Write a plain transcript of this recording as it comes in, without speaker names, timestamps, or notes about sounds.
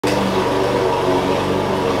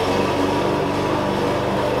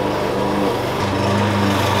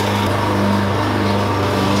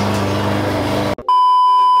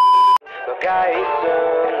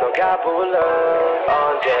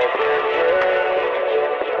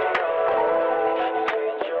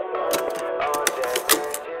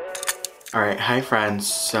Alright, hi friends.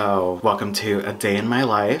 So, welcome to a day in my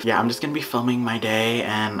life. Yeah, I'm just gonna be filming my day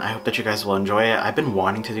and I hope that you guys will enjoy it. I've been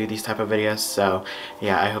wanting to do these type of videos, so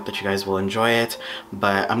yeah, I hope that you guys will enjoy it.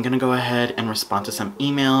 But I'm gonna go ahead and respond to some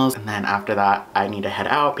emails, and then after that, I need to head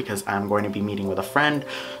out because I'm going to be meeting with a friend.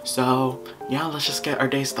 So yeah, let's just get our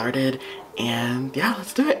day started and yeah,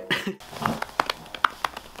 let's do it.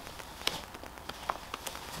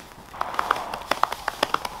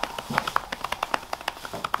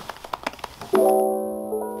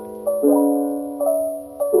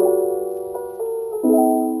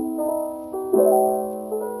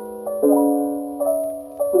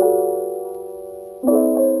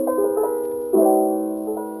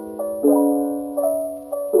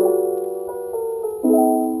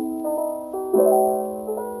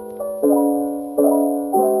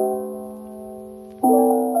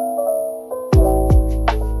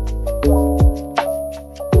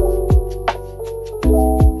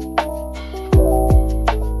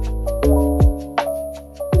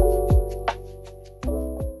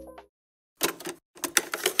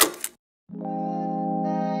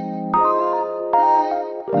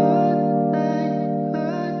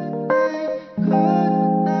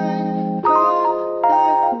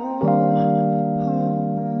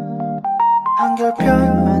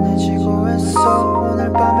 한결편만해 지고 있어.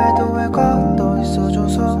 오늘 밤에도 왜 걷어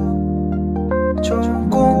있어줘서 좋은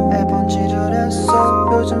꿈에 번지를 했어.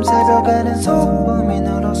 요즘 새벽에는 소음이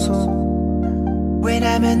늘었어.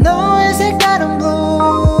 왜냐면 너의 색다른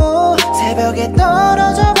blue 새벽에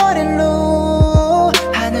떨어져 버린 blue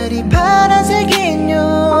하늘이 파란색인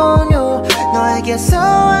요요 너에게서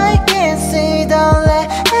I can see the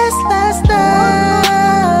last night.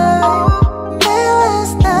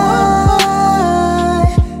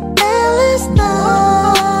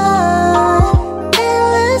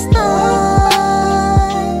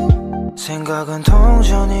 생각은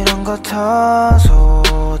통전이란 같아서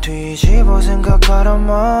뒤집어 생각하란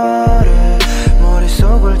말에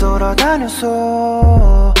머릿속을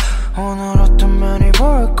돌아다녔어. 오늘 어떤 면이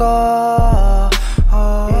볼까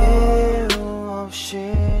이유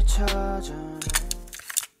없이 찾아내.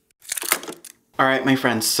 Alright my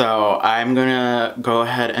friends, so I'm gonna go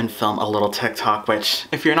ahead and film a little TikTok, which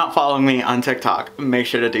if you're not following me on TikTok, make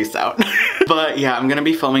sure to do so. But yeah, I'm gonna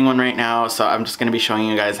be filming one right now, so I'm just gonna be showing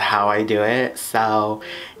you guys how I do it. So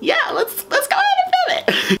yeah, let's go ahead and film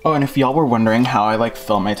it. Oh, and if y'all were wondering how I like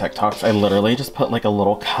film my TikToks, I literally just put like a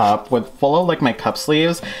little cup with full of like my cup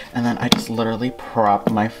sleeves, and then I just literally prop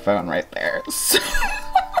my phone right there. So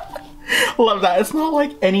love that. It's not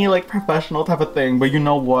like any like professional type of thing, but you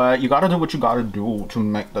know what? You gotta do what you gotta do to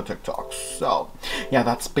make the TikToks. So yeah,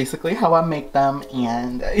 that's basically how I make them,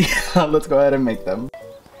 and yeah, let's go ahead and make them.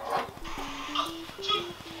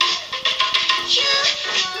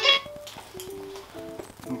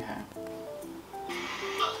 Okay.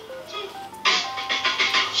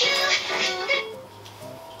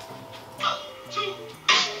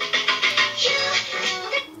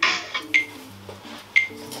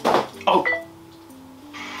 Oh!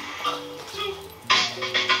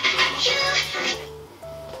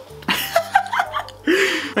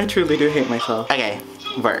 I truly do hate myself. Okay,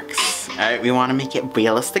 works. Alright, we want to make it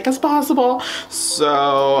realistic as possible.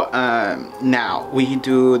 So, now we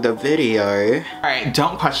do the video. Alright,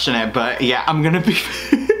 don't question it, but yeah, I'm gonna be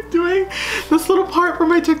doing this little part for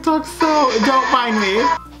my TikTok, so don't mind me.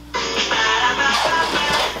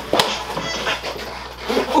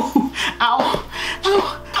 Ooh, ow,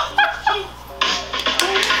 ow.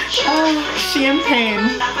 She in pain.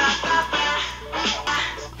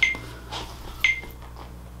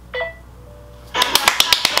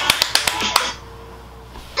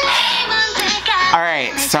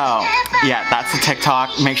 Alright, so yeah, that's the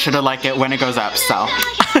TikTok. Make sure to like it when it goes up, so.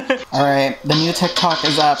 Alright, the new TikTok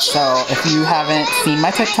is up, so if you haven't seen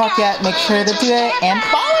my TikTok yet, make sure to do it and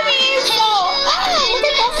follow me! So, look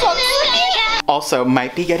at that, so pretty! Also,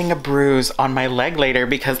 might be getting a bruise on my leg later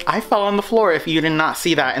because I fell on the floor if you did not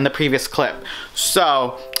see that in the previous clip.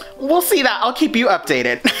 So, we'll see that. I'll keep you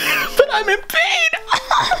updated. But I'm in pain!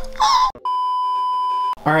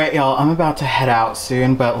 Alright y'all, I'm about to head out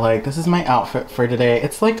soon, but like this is my outfit for today.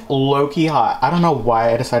 It's like low-key hot. I don't know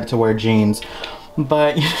why I decided to wear jeans,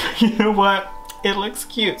 but you know what? it looks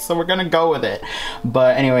cute, so we're gonna go with it.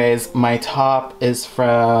 But anyways, my top is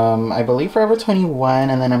from, I believe, Forever 21,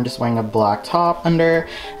 and then I'm just wearing a black top under,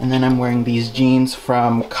 and then I'm wearing these jeans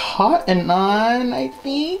from Cotton On, I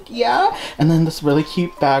think, yeah. And then this really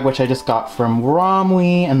cute bag, which I just got from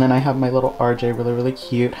Romwe, and then I have my little RJ, really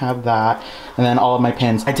cute, have that. And then all of my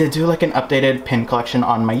pins. I did do like an updated pin collection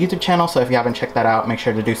on my YouTube channel, so if you haven't checked that out, make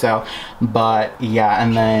sure to do so. But yeah,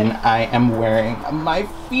 and then I am wearing my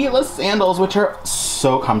Fila sandals, which are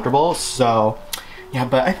so comfortable. So yeah,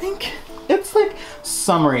 but I think it's like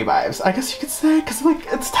summery vibes, I guess you could say, because like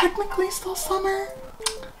it's technically still summer,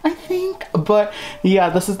 I think. But yeah,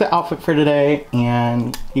 this is the outfit for today,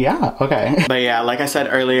 and yeah, okay. But yeah, like I said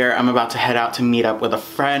earlier, I'm about to head out to meet up with a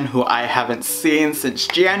friend who I haven't seen since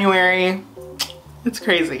January. It's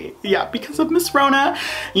crazy. Yeah, because of Miss Rona.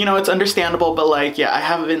 You know, it's understandable, but like, yeah, I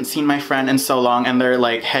haven't seen my friend in so long, and they're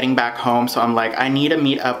like heading back home. So I'm like, I need to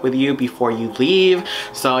meet up with you before you leave.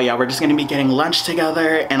 So yeah, we're just gonna be getting lunch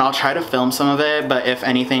together, and I'll try to film some of it. But if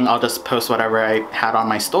anything, I'll just post whatever I had on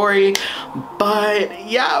my story. But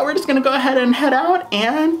yeah, we're just gonna go ahead and head out,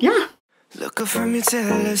 and yeah. Look up from your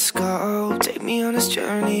telescope, take me on this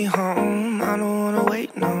journey home. I don't wanna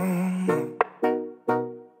wait no more.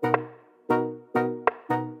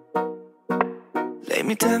 Lay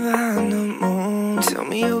me down behind the moon, tell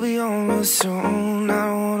me you'll be on real soon. I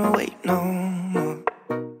don't wanna wait no more.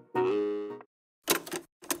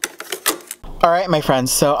 Alright, my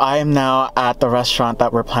friends, so I am now at the restaurant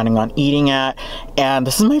that we're planning on eating at, and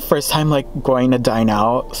this is my first time like going to dine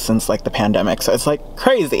out since like the pandemic, so it's like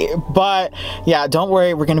crazy. But yeah, don't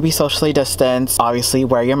worry, we're gonna be socially distanced. Obviously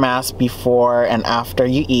wear your mask before and after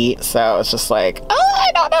you eat, so it's just like, oh,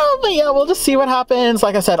 I don't know, but yeah, we'll just see what happens.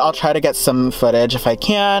 Like I said, I'll try to get some footage if I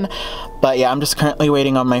can. But yeah, I'm just currently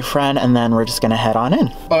waiting on my friend, and then we're just gonna head on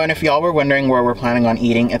in. Oh, and if y'all were wondering where we're planning on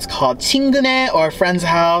eating, it's called Chingune, or Friend's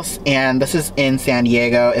House, and this is in San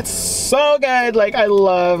Diego. It's so good. Like, I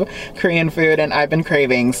love Korean food, and I've been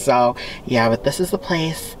craving. So yeah, but this is the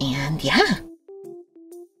place, and yeah.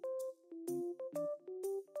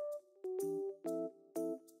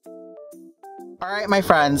 Alright, my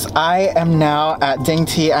friends, I am now at Ding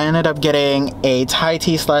Tea. I ended up getting a Thai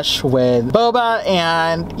tea slush with boba,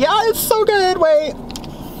 and yeah, it's so good. Wait.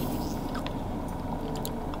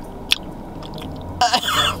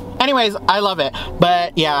 Anyways, I love it.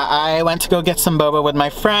 But yeah, I went to go get some boba with my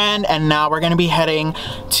friend, and now we're gonna be heading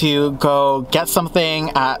to go get something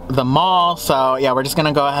at the mall. So yeah, we're just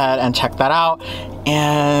gonna go ahead and check that out.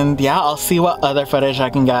 And yeah, I'll see what other footage I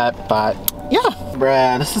can get, but yeah.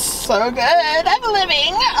 Bruh, this is so good. I'm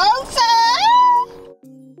living awesome.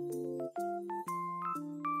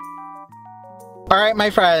 Alright, my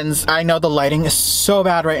friends, I know the lighting is so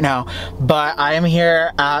bad right now, but I am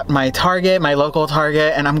here at my Target, my local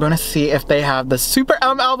Target, and I'm gonna see if they have the Super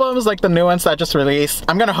M albums, like the new ones that just released.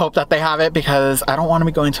 I'm gonna hope that they have it, because I don't want to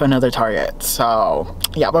be going to another Target. So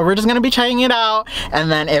yeah, but we're just gonna be checking it out,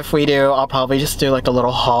 and then if we do, I'll probably just do like a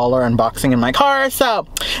little haul or unboxing in my car. So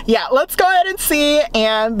yeah, let's go ahead and see,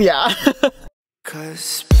 and yeah.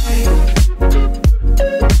 'Cause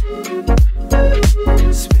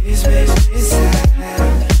space makes me sad.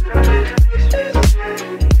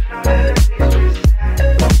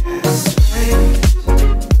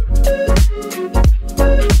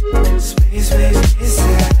 Space makes me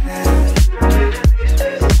sad.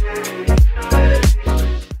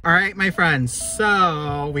 Alright, my friends,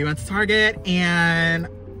 so we went to Target, and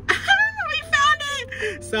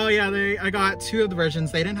so yeah, I got two of the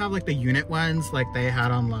versions. They didn't have like the unit ones like they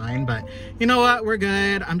had online, but you know what, we're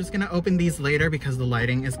good. I'm just gonna open these later because the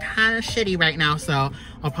lighting is kind of shitty right now, so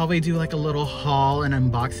I'll probably do like a little haul and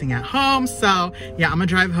unboxing at home. So yeah, I'm gonna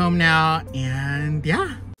drive home now, and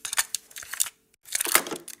yeah.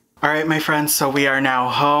 Alright, my friends, so we are now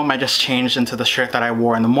home. I just changed into the shirt that I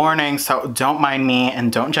wore in the morning, so don't mind me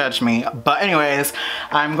and don't judge me. But anyways,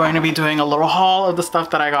 I'm going to be doing a little haul of the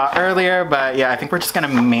stuff that I got earlier, but yeah, I think we're just gonna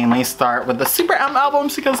mainly start with the Super M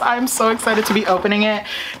albums because I'm so excited to be opening it.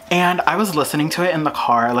 And I was listening to it in the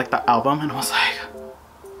car, like the album, and I was like,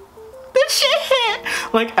 this shit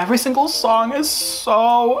hit! Like, every single song is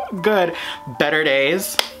so good. Better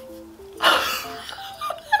Days.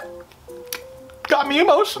 Got me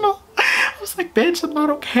emotional. I was like, bitch, I'm not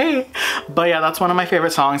okay. But yeah, that's one of my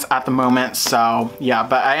favorite songs at the moment. So yeah,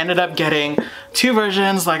 but I ended up getting two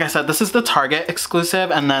versions. Like I said, this is the Target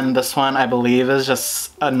exclusive, and then this one I believe is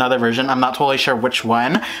just another version. I'm not totally sure which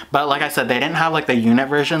one, but like I said, they didn't have like the unit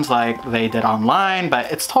versions like they did online,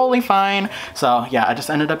 but it's totally fine. So yeah, I just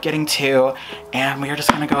ended up getting two, and we are just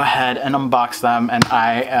gonna go ahead and unbox them, and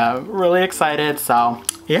I am really excited. So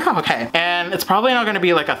yeah, okay. And it's probably not gonna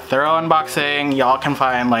be like a thorough unboxing. Y'all can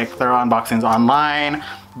find like thorough unboxings online.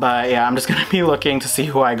 But yeah, I'm just gonna be looking to see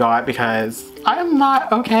who I got because I'm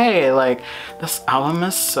not okay. Like, this album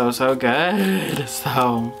is so good.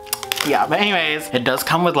 So yeah, but anyways, it does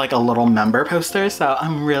come with like a little member poster, so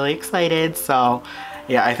I'm really excited. So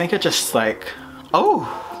yeah, I think it just like, oh,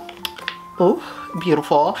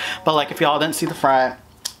 beautiful. But like, if y'all didn't see the front,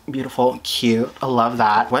 beautiful, cute, I love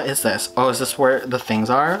that. What is this? Oh, is this where the things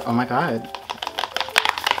are? Oh my god.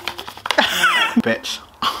 Bitch.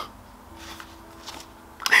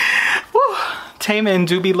 Taemin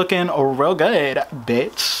do be looking real good,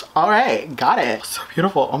 bitch. All right, got it. So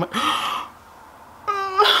beautiful. Oh my.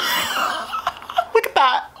 Look at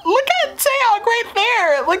that. Look at Taeyang right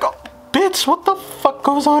there. Like, bitch, what the fuck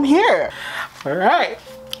goes on here? All right.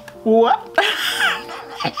 What?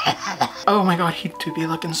 Oh my god, he do be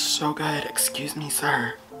looking so good. Excuse me,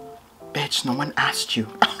 sir. Bitch, no one asked you.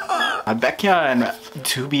 Baekhyun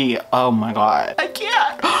do be, oh my god. I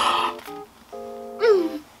can't.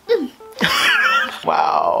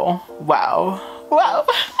 Wow.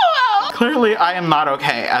 Clearly I am not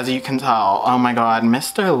okay, as you can tell. Oh my god,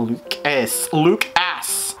 Mr.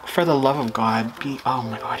 Lucas. For the love of God, oh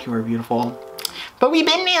my god, you are beautiful. But we've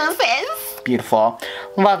been new, sis. Beautiful.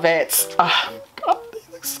 Love it. Oh god, they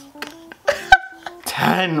look so good.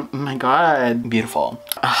 10, oh my god. Beautiful.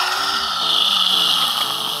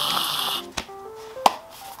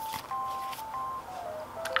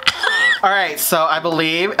 All right, so I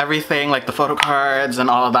believe everything, like the photo cards and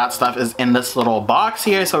all of that stuff is in this little box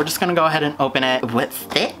here. So we're just gonna go ahead and open it. What's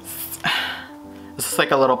this? Is this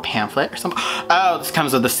like a little pamphlet or something? Oh, this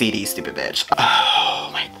comes with the CD, stupid bitch.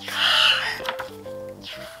 Oh my god.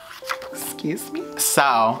 Excuse me?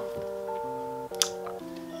 So.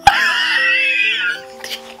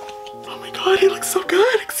 Oh my god, he looks so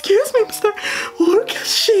good. Excuse me, Mr.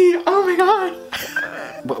 Lucas. Oh my god.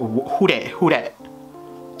 Who that?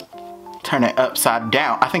 Turn it upside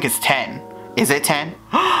down. I think it's 10. Is it 10?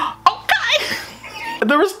 Oh, Kai!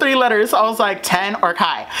 There was 3 letters. So I was like 10 or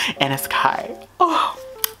Kai. And it's Kai. Oh,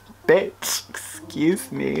 bitch.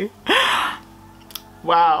 Excuse me.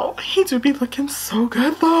 Wow. He do be looking so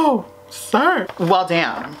good though. Sir. Well,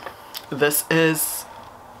 damn. This is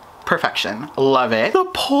perfection. Love it. The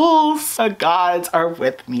pulls. The gods are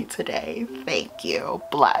with me today. Thank you.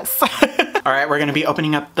 Bless. All right, we're gonna be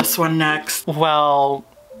opening up this one next. Well,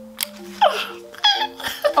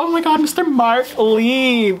 oh my god, Mr. Mark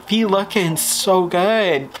Lee. He looking so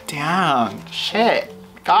good. Damn. Shit.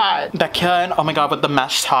 God. Baekhyun, oh my god, with the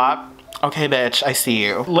mesh top. Okay, bitch, I see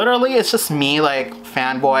you. Literally, it's just me like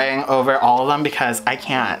fanboying over all of them because I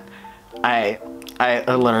can't. I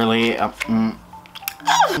literally,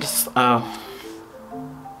 just, oh.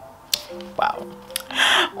 Wow.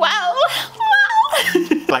 Wow.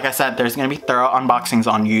 Like I said, there's gonna be thorough unboxings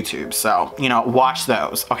on YouTube, so, you know, watch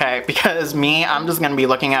those, okay? Because me, I'm just gonna be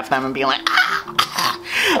looking at them and being like,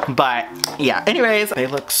 ah. But yeah, anyways, they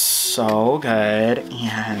look so good,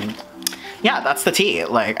 and yeah, that's the tea.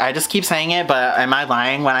 Like, I just keep saying it, but am I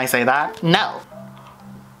lying when I say that? No.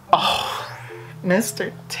 Oh,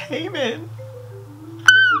 Mr. Taemin.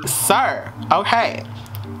 Sir, okay.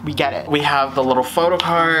 We get it. We have the little photo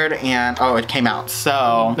card and, oh, it came out.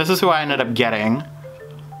 So this is who I ended up getting.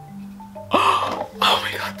 Oh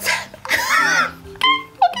my god, 10.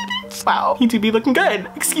 Look at it. Wow, he do be looking good.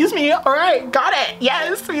 Excuse me. All right, got it.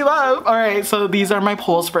 Yes, we love. All right, so these are my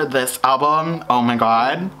pulls for this album. Oh my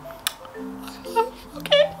god.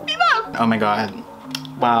 Okay, we love. Oh my god.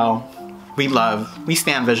 Wow. We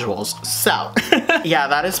stand visuals. So yeah,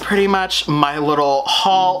 that is pretty much my little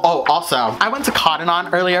haul. Oh, also, I went to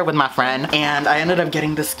Canon earlier with my friend and I ended up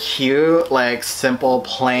getting this cute, like simple,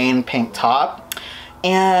 plain pink top.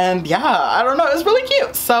 And yeah, I don't know, it was really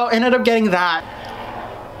cute. So I ended up getting that.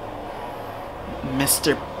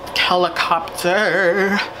 Mr.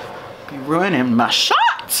 Helicopter be ruining my shot.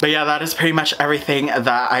 But yeah, that is pretty much everything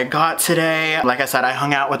that I got today. Like I said, I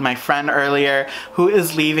hung out with my friend earlier who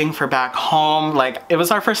is leaving for back home. Like, it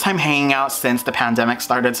was our first time hanging out since the pandemic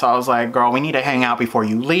started. So I was like, girl, we need to hang out before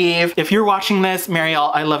you leave. If you're watching this, Marielle,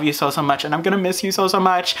 I love you so much and I'm gonna miss you so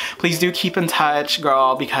much. Please do keep in touch,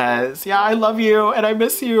 girl, because yeah, I love you and I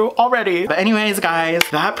miss you already. But anyways, guys,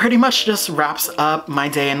 that pretty much just wraps up my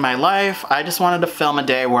day in my life. I just wanted to film a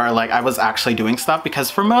day where like I was actually doing stuff because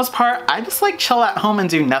for most part, I just like chill at home and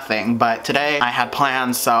do do nothing. But today I had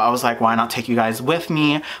plans, so I was like, why not take you guys with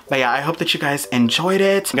me? But yeah, I hope that you guys enjoyed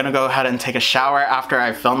it. I'm gonna go ahead and take a shower after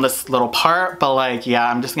I film this little part, but like, yeah,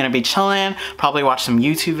 I'm just gonna be chilling, probably watch some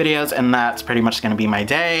YouTube videos, and that's pretty much gonna be my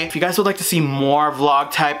day. If you guys would like to see more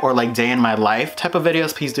vlog type or like day in my life type of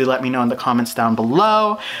videos, please do let me know in the comments down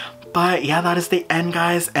below. But yeah, that is the end,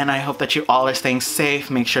 guys, and I hope that you all are staying safe.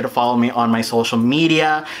 Make sure to follow me on my social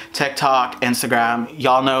media, TikTok, Instagram.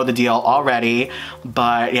 Y'all know the deal already.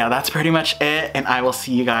 But yeah, that's pretty much it, and I will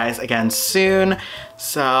see you guys again soon.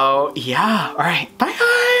 So yeah, all right, bye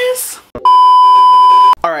guys.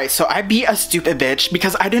 Alright, so I beat a stupid bitch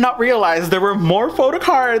because I did not realize there were more photo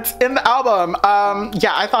cards in the album.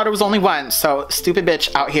 Yeah, I thought it was only one, so stupid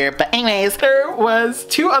bitch out here. But anyways, there was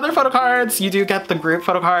 2 other photo cards. You do get the group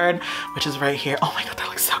photo card, which is right here. Oh my god, that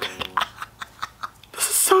looks so good. This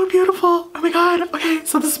is so beautiful. Oh my god. Okay,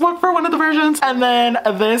 so this is one for one of the versions. And then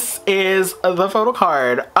this is the photo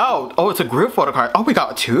card. Oh, it's a group photo card. Oh, we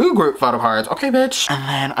got 2 group photo cards. Okay, bitch. And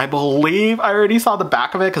then I believe I already saw the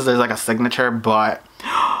back of it because there's like a signature, but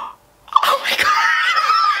oh my god!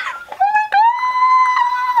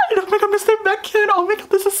 Oh my god, Mr. Beckett! Oh my god,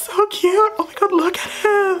 this is so cute! Oh my god, look at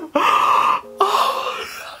him! Oh.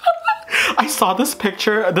 I saw this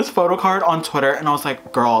picture, this photo card on Twitter, and I was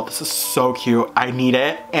like, girl, this is so cute. I need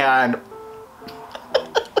it, and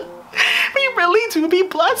we really do be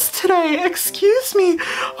blessed today. Excuse me.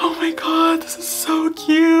 Oh my god, this is so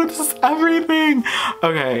cute. This is everything.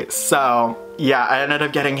 Okay, so yeah, I ended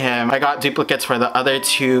up getting him. I got duplicates for the other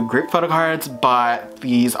 2 group photo cards, but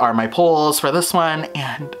these are my pulls for this one,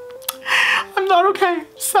 and I'm not okay,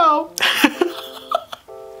 so.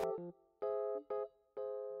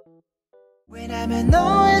 왜냐면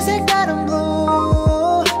너의 색다른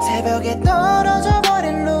blue 새벽에 떨어져